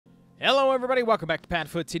Hello everybody, welcome back to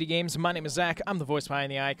PadFootTD Games. My name is Zach, I'm the voice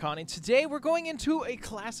behind the icon, and today we're going into a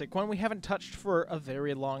classic, one we haven't touched for a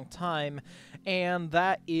very long time, and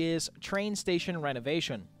that is Train Station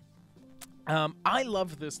Renovation. I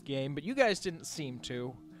love this game, but you guys didn't seem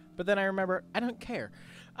to, but then I remember, I don't care.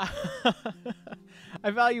 I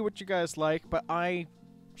value what you guys like, but I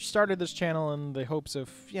started this channel in the hopes of,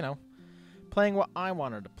 you know, playing what I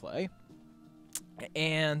wanted to play.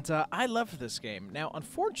 And I loved this game. Now,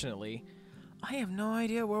 unfortunately, I have no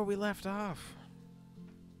idea where we left off.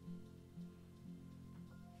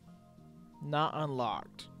 Not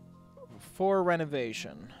unlocked. For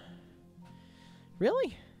renovation.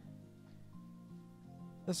 Really?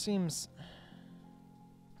 This seems...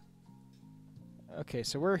 Okay,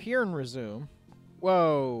 so we're here in resume.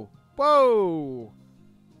 Whoa! Whoa!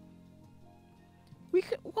 We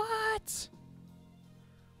could... What?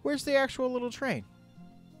 Where's the actual little train?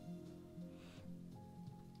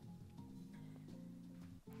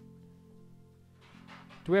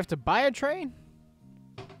 Do we have to buy a train?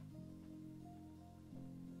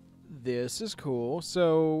 This is cool.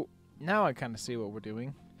 So now I kind of see what we're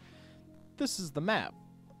doing. This is the map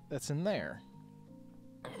that's in there.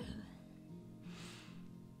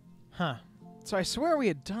 Huh. So I swear we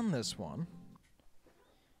had done this one.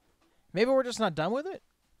 Maybe we're just not done with it?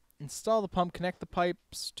 Install the pump, connect the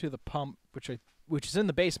pipes to the pump, which is in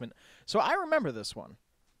the basement. So I remember this one.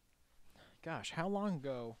 Gosh, how long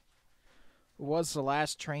ago was the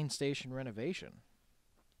last train station renovation?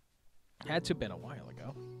 Had to have been a while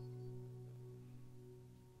ago.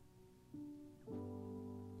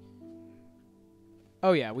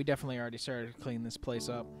 Oh yeah, we definitely already started to clean this place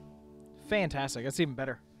up. Fantastic. That's even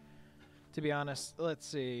better, to be honest. Let's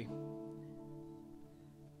see.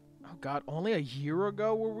 Oh god, only a year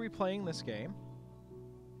ago were we playing this game?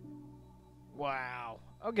 Wow.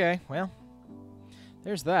 Okay, well,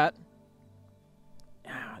 there's that.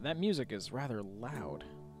 Ah, that music is rather loud.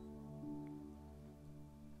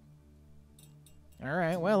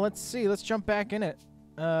 Alright, well, let's see. Let's jump back in it.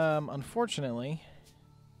 Unfortunately,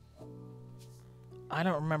 I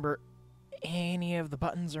don't remember any of the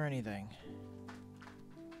buttons or anything.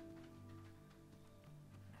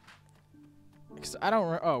 I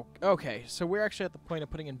don't... Oh, okay. So we're actually at the point of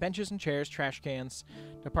putting in benches and chairs, trash cans,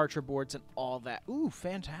 departure boards, and all that. Ooh,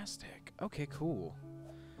 fantastic. Okay, cool.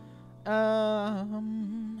 I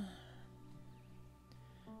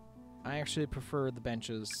actually prefer the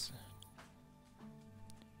benches.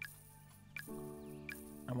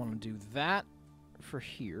 I want to do that for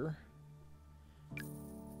here.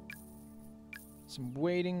 Some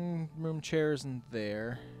waiting room chairs in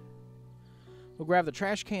there. We'll grab the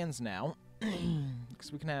trash cans now.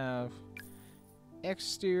 Because we can have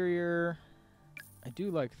exterior. I do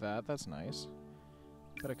like that. That's nice.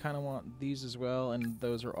 But I kind of want these as well, and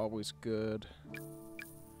those are always good.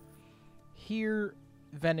 Here,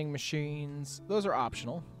 vending machines. Those are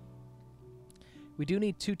optional. We do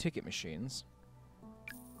need 2 ticket machines.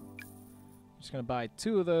 Just going to buy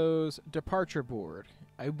 2 of those. Departure board.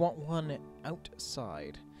 I want one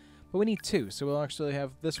outside. But we need 2, so we'll actually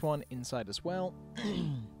have this one inside as well.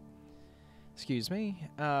 Excuse me.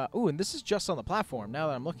 Ooh, and this is just on the platform, now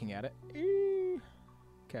that I'm looking at it.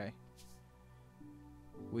 Okay.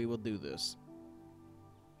 We will do this.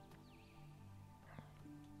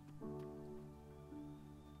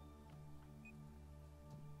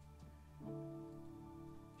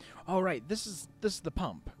 All right, this is the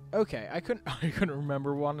pump. Okay, I couldn't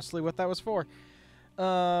remember honestly what that was for.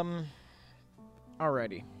 Alrighty.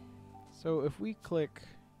 So if we click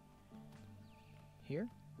here.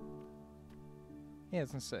 Yeah,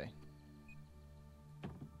 it's gonna say.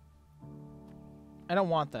 I don't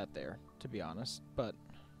want that there, to be honest, but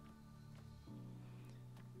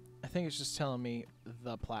I think it's just telling me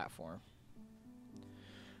the platform.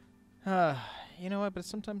 You know what, but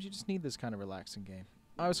sometimes you just need this kind of relaxing game.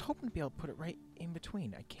 I was hoping to be able to put it right in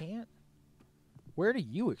between. I can't. Where do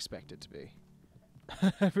you expect it to be?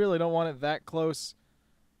 I really don't want it that close.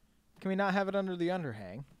 Can we not have it under the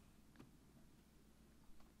underhang?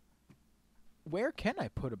 Where can I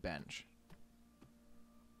put a bench?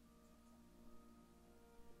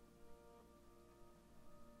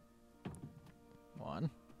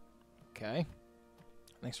 One. Okay.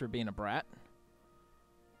 Thanks for being a brat.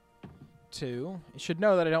 2. It should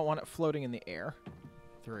know that I don't want it floating in the air.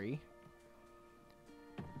 3.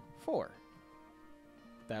 4.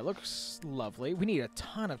 That looks lovely. We need a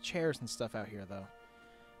ton of chairs and stuff out here, though.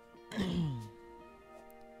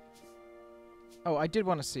 Oh, I did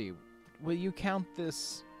want to see. Will you count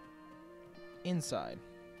this inside?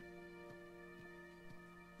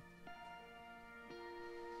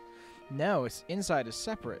 No, it's inside is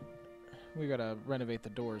separate. we gotta renovate the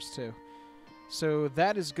doors too. So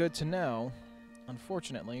that is good to know.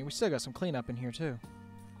 Unfortunately, we still got some cleanup in here too.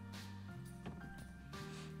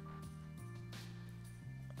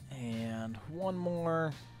 And one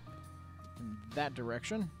more in that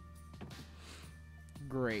direction.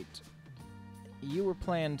 Great. You were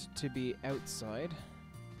planned to be outside.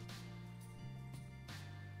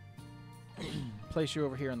 Place you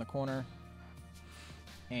over here in the corner.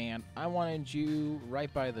 And I wanted you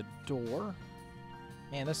right by the door.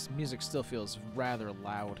 Man, this music still feels rather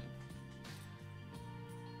loud.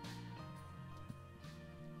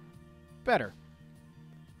 Better.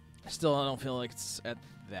 Still, I don't feel like it's at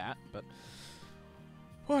that, but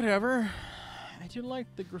whatever. I do like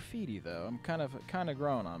the graffiti, though. I'm kind of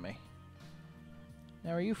growing on me.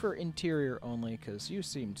 Now, are you for interior only? Because you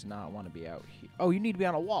seem to not want to be out here. Oh, you need to be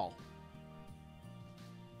on a wall.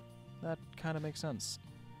 That kind of makes sense.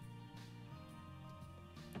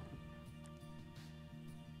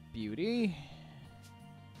 Beauty.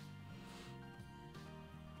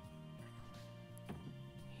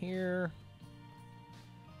 Here.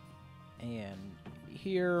 And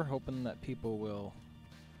here, hoping that people will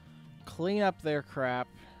clean up their crap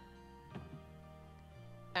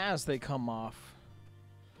as they come off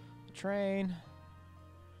the train.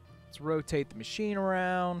 Let's rotate the machine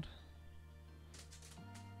around.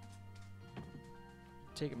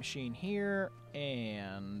 Take a machine here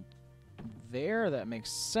and there. That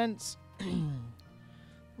makes sense.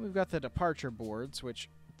 We've got the departure boards, which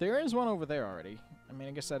there is one over there already. I mean,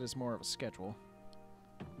 I guess that is more of a schedule.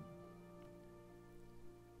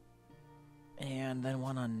 And then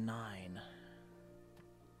one on 9.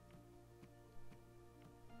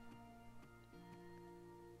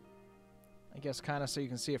 I guess kind of so you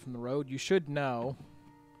can see it from the road. You should know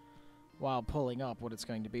while pulling up what it's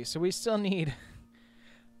going to be. So we still need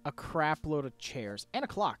a crap load of chairs and a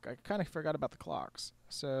clock. I kind of forgot about the clocks.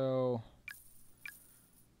 So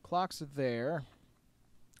clocks are there.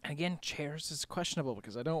 And again, chairs is questionable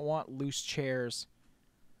because I don't want loose chairs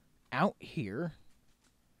out here.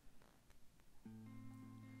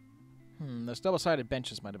 Those double-sided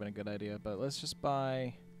benches might have been a good idea, but let's just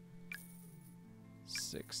buy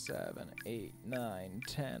 6, 7, 8, 9,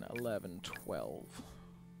 10, 11, 12.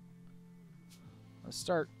 Let's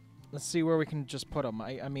start. Let's see where we can just put them.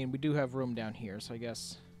 I mean, we do have room down here, so I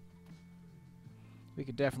guess we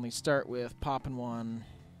could definitely start with popping one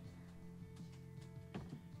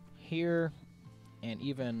here. And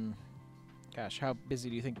even, gosh, how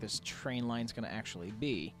busy do you think this train line's going to actually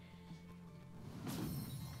be?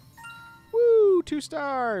 Woo! 2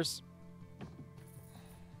 stars!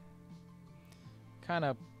 Kind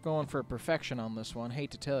of going for perfection on this one,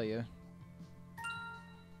 hate to tell you.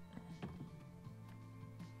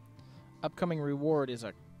 Upcoming reward is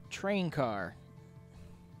a train car.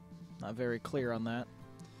 Not very clear on that.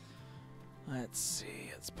 Let's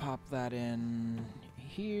see. Let's pop that in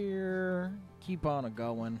here. Keep on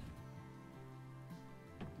a-going.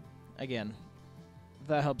 Again,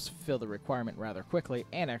 that helps fill the requirement rather quickly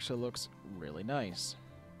and actually looks really nice.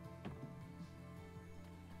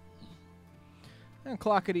 And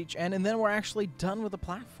clock at each end, and then we're actually done with the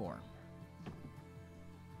platform.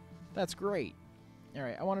 That's great.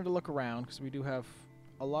 Alright, I wanted to look around because we do have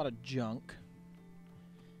a lot of junk.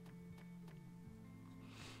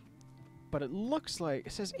 But it looks like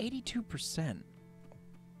it says 82%.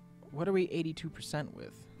 What are we 82%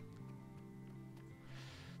 with?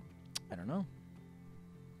 I don't know.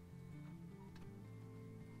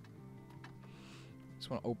 Just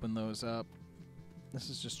want to open those up. This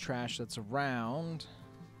is just trash that's around.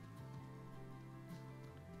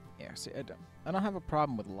 Yeah, see, I don't have a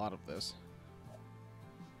problem with a lot of this.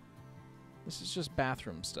 This is just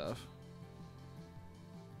bathroom stuff.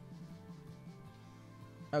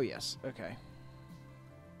 Oh, yes. Okay. It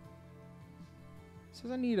says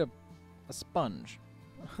I need a sponge.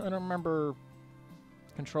 I don't remember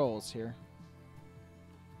controls here.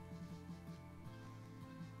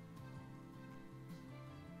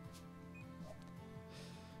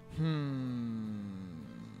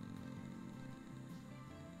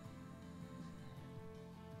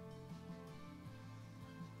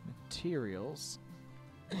 Materials.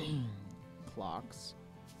 Clocks.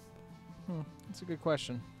 That's a good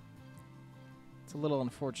question. It's a little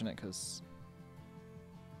unfortunate because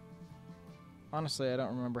honestly, I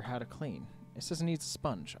don't remember how to clean. It says it needs a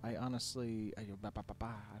sponge. I honestly, I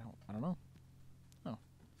don't know. Oh,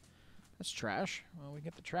 that's trash. Well, we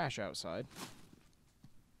get the trash outside.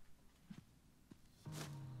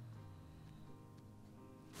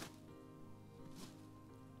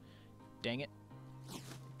 Dang it.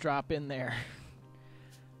 Drop in there.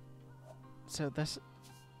 So this...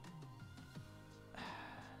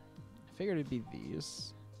 figured it'd be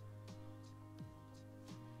these.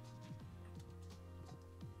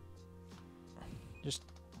 Just...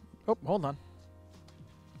 Oh, hold on.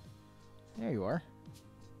 There you are.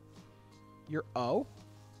 You're O?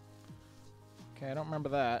 Okay, I don't remember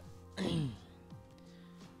that.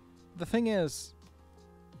 The thing is,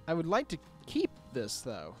 I would like to keep this,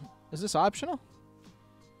 though. Is this optional?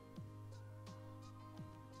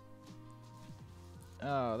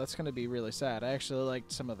 Oh, that's going to be really sad. I actually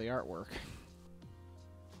liked some of the artwork.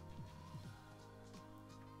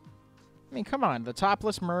 I mean, come on. The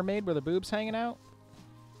topless mermaid with her boobs hanging out?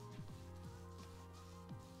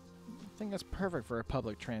 I think that's perfect for a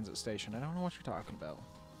public transit station. I don't know what you're talking about.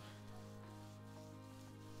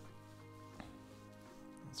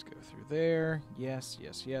 Let's go through there. Yes,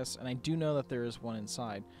 yes, yes. And I do know that there is one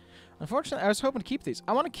inside. Unfortunately, I was hoping to keep these.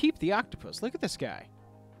 I want to keep the octopus. Look at this guy.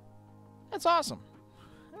 That's awesome.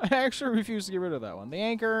 I actually refuse to get rid of that one. The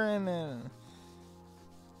anchor and then...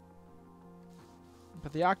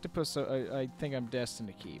 But the octopus, I think I'm destined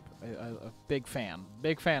to keep. A big fan.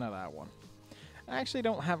 Big fan of that one. I actually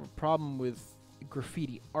don't have a problem with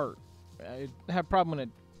graffiti art. I have a problem when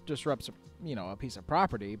it disrupts, a piece of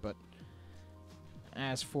property, but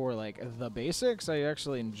as for, like, the basics, I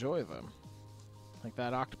actually enjoy them. Like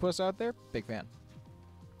that octopus out there, big fan.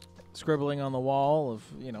 Scribbling on the wall of,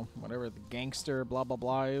 whatever the gangster blah blah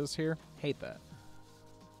blah is here. Hate that.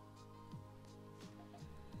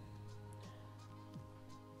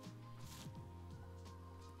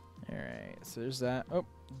 Alright, so there's that. Oh,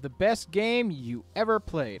 the best game you ever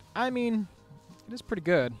played. I mean, it is pretty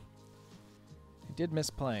good. I did miss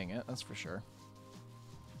playing it, that's for sure.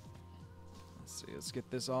 Let's see, let's get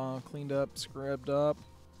this all cleaned up, scrubbed up.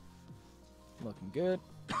 Looking good.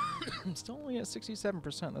 I'm still only at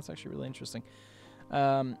 67%. That's actually really interesting.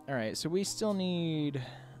 Alright, so we still need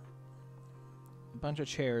a bunch of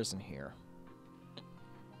chairs in here.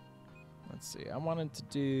 Let's see, I wanted to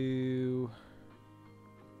do...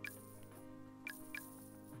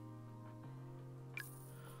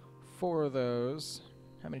 4 of those.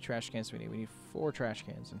 How many trash cans do we need? We need 4 trash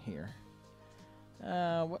cans in here.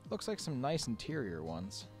 What looks like some nice interior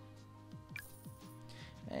ones.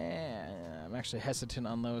 And I'm actually hesitant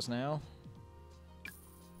on those now.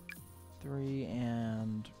 3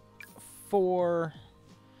 and 4.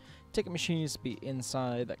 Ticket machine needs to be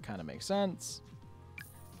inside. That kind of makes sense.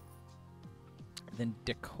 Then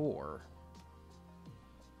decor,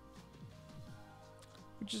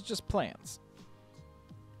 which is just plants.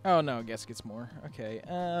 Oh no, I guess it gets more. Okay.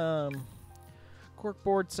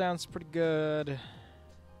 Corkboard sounds pretty good.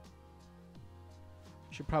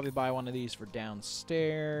 Should probably buy one of these for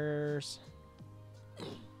downstairs.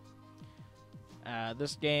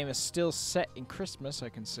 This game is still set in Christmas, I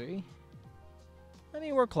can see. I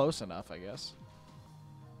mean, we're close enough, I guess.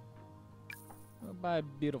 We'll buy a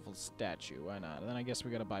beautiful statue. Why not? And then I guess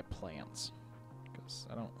we gotta buy plants, because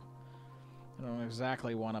I don't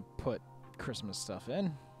exactly want to put Christmas stuff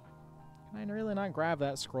in. Can I really not grab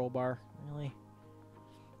that scroll bar? Really?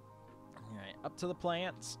 Alright, up to the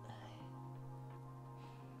plants.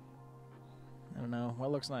 I don't know.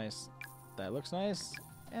 What looks nice? That looks nice.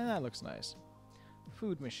 And that looks nice.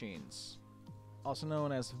 Food machines. Also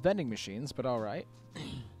known as vending machines, but alright.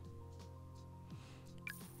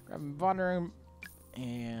 Grab a watering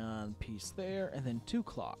and piece there. And then 2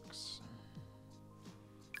 clocks.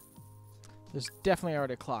 There's definitely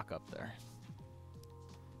already a clock up there.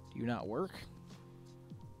 Do you not work?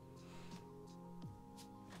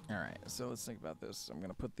 Alright, so let's think about this. I'm going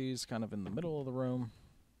to put these kind of in the middle of the room.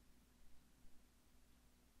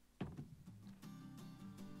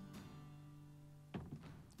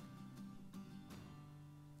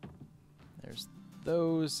 There's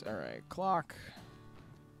those. Alright, clock.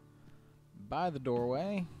 By the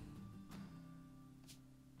doorway.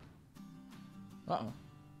 Uh-oh.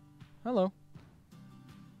 Hello.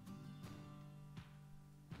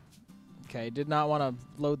 Okay, did not want to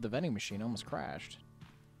load the vending machine. Almost crashed.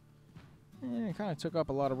 It kind of took up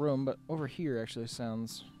a lot of room, but over here actually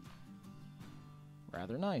sounds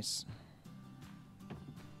rather nice.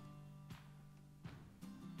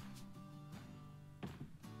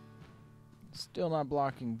 Still not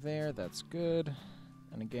blocking there. That's good.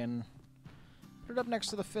 And again, put it up next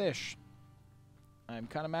to the fish. I'm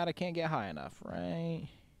kind of mad I can't get high enough, right?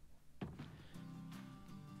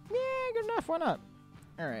 Yeah, good enough. Why not?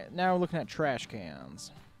 Alright, now we're looking at trash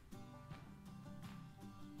cans.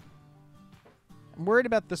 I'm worried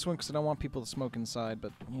about this one because I don't want people to smoke inside,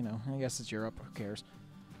 but, I guess it's Europe. Who cares?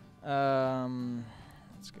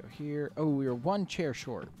 Let's go here. Oh, we were 1 chair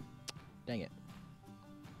short. Dang it.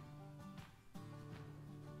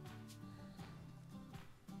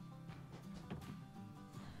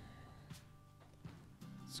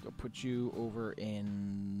 Let's go put you over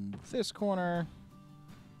in this corner.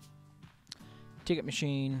 Ticket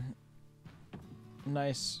machine.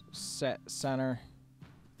 Nice set center.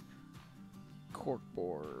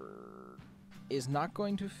 Corkboard is not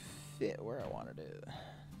going to fit where I wanted it.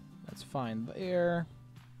 That's fine there.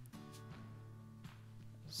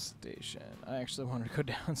 Station. I actually wanted to go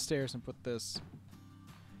downstairs and put this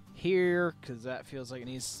here because that feels like it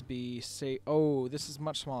needs to be safe. Oh, this is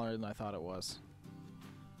much smaller than I thought it was.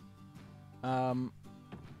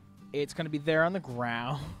 It's going to be there on the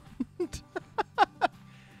ground.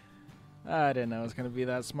 I didn't know it was going to be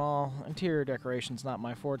that small. Interior decoration's not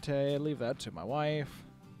my forte. I leave that to my wife.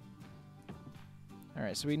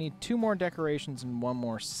 Alright, so we need 2 more decorations and 1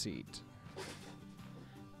 more seat.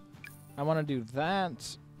 I want to do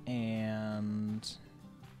that and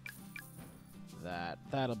that.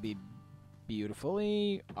 That'll be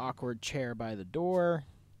beautifully. Awkward chair by the door.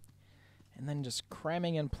 And then just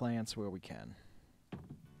cramming in plants where we can.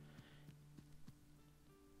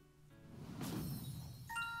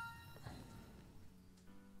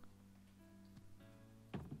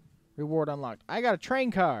 Reward unlocked. I got a train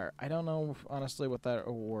car. I don't know, honestly, what that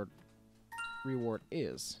reward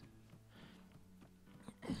is.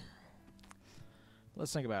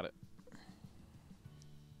 Let's think about it.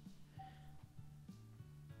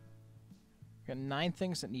 Got 9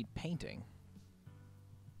 things that need painting.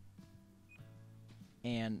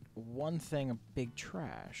 And 1 thing of big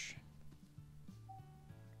trash.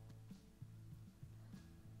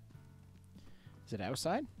 Is it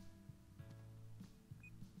outside?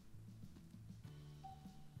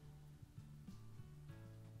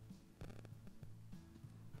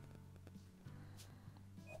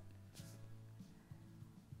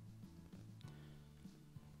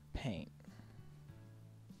 Paint.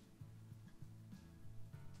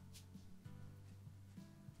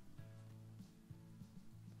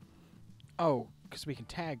 Oh, because we can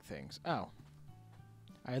tag things. Oh.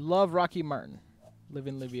 I love Rocky Martin.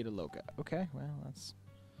 Living La Vida Loca. Okay, well,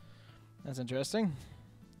 that's interesting.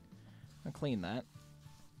 I'll clean that.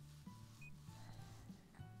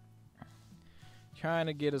 Trying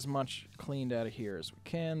to get as much cleaned out of here as we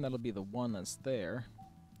can. That'll be the one that's there.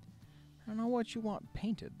 I don't know what you want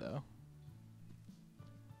painted, though.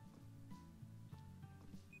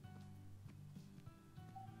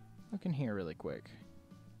 Look in here really quick.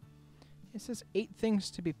 It says 8 things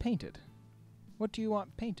to be painted. What do you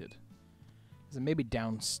want painted? Is it maybe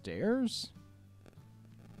downstairs?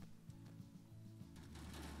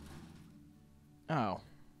 Oh.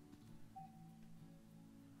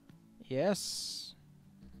 Yes.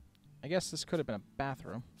 I guess this could have been a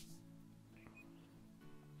bathroom.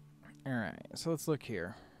 Alright, so let's look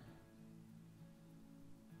here.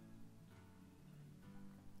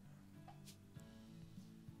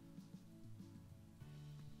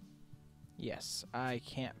 Yes, I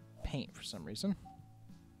can't paint for some reason.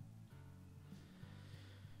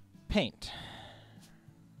 Paint.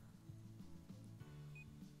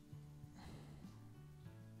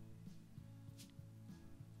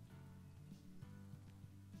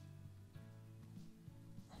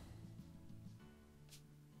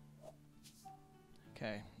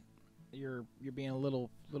 Okay, you're being a little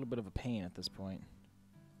bit of a pain at this point.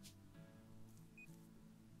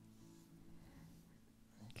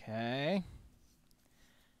 Okay.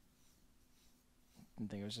 Didn't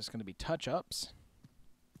think it was just going to be touch-ups.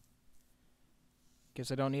 Guess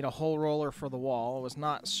I don't need a whole roller for the wall. I was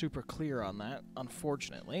not super clear on that,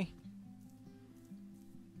 unfortunately.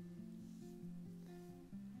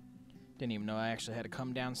 Didn't even know I actually had to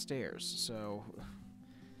come downstairs, so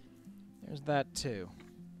there's that too.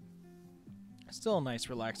 Still a nice,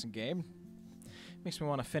 relaxing game. Makes me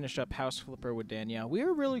want to finish up House Flipper with Danielle. We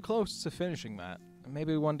were really close to finishing that.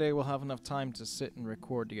 Maybe one day we'll have enough time to sit and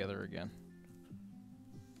record together again.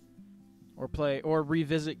 Or play, or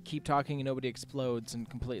revisit Keep Talking and Nobody Explodes and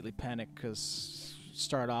completely panic because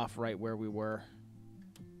start off right where we were.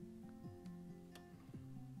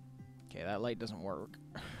 Okay, that light doesn't work.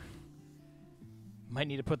 Might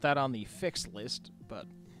need to put that on the fixed list, but...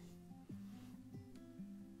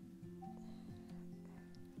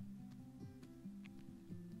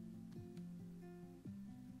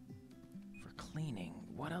 For cleaning.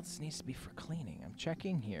 What else needs to be for cleaning? I'm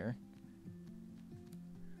checking here.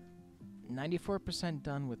 94%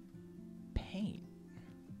 done with paint.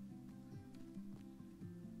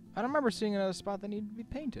 I don't remember seeing another spot that needed to be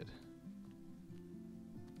painted.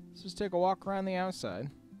 Let's just take a walk around the outside.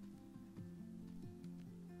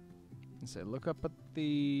 And say, look up at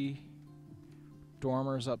the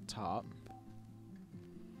dormers up top.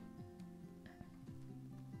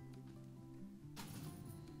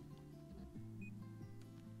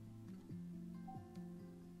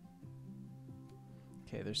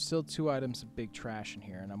 Okay, there's still 2 items of big trash in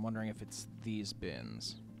here, and I'm wondering if it's these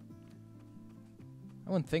bins. I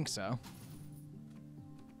wouldn't think so.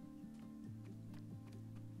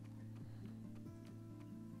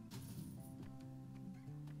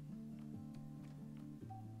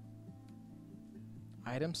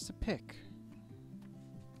 Items to pick.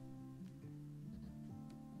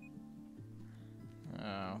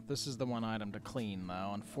 Oh, this is the one item to clean,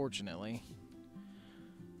 though, unfortunately.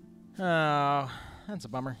 Oh, that's a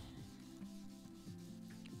bummer.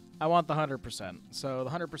 I want the 100%, so the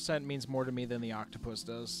 100% means more to me than the octopus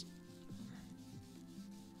does.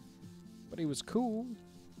 But he was cool.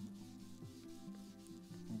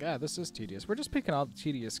 God, this is tedious. We're just picking all the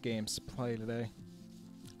tedious games to play today.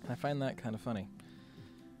 I find that kind of funny.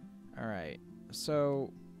 Alright,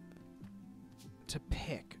 so to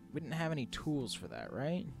pick. We didn't have any tools for that,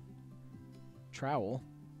 right? Trowel.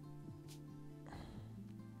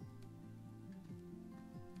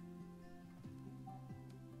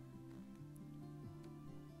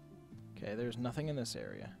 Okay, there's nothing in this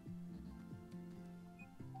area.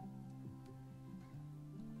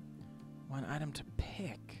 One item to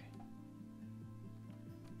pick.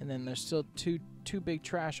 And then there's still two big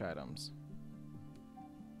trash items.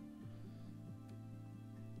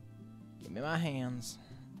 Give me my hands.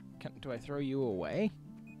 Do I throw you away?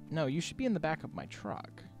 No, you should be in the back of my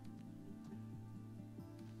truck.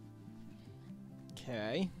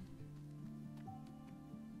 Okay.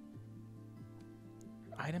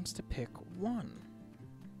 Items to pick 1.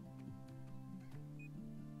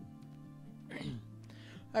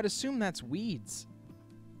 I'd assume that's weeds.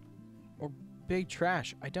 Or big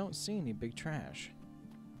trash. I don't see any big trash.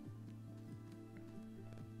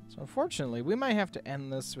 So unfortunately, we might have to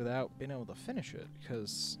end this without being able to finish it,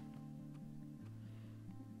 because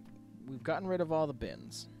we've gotten rid of all the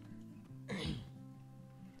bins.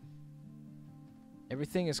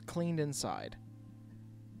 Everything is cleaned inside.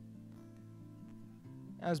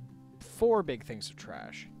 Has 4 big things of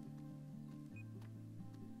trash.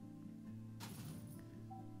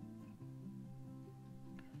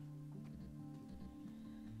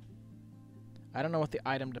 I don't know what the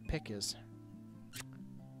item to pick is.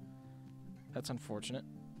 That's unfortunate.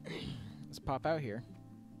 Let's pop out here.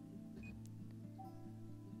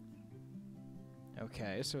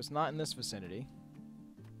 Okay, so it's not in this vicinity.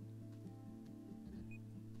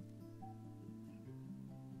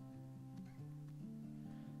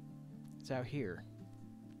 It's out here.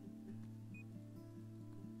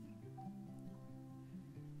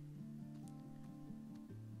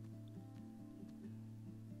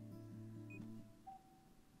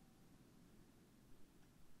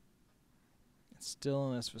 It's still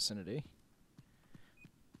in this vicinity.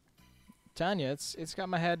 Tanya, it's got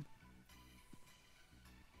my head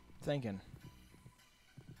thinking.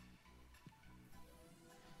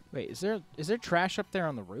 Wait, is there trash up there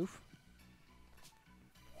on the roof?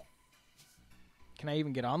 Can I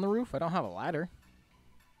even get on the roof? I don't have a ladder.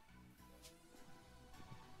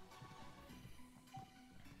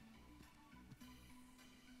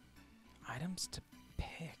 Items to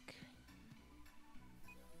pick.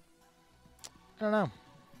 I don't know.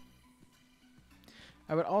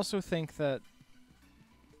 I would also think that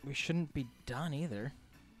we shouldn't be done either.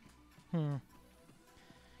 Are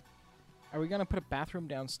we going to put a bathroom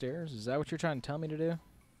downstairs? Is that what you're trying to tell me to do?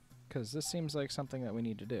 Because this seems like something that we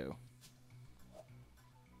need to do.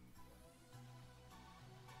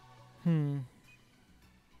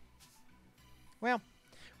 Well,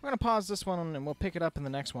 we're going to pause this one and we'll pick it up in the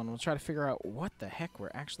next one. We'll try to figure out what the heck we're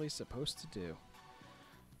actually supposed to do.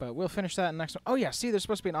 But we'll finish that in the next one. Oh yeah, see, there's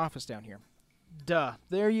supposed to be an office down here. Duh.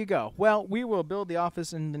 There you go. Well, we will build the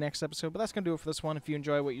office in the next episode, but that's going to do it for this one. If you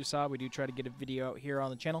enjoy what you saw, we do try to get a video out here on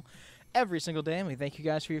the channel every single day, and we thank you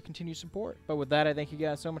guys for your continued support. But with that, I thank you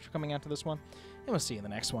guys so much for coming out to this one, and we'll see you in the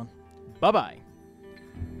next one. Bye-bye.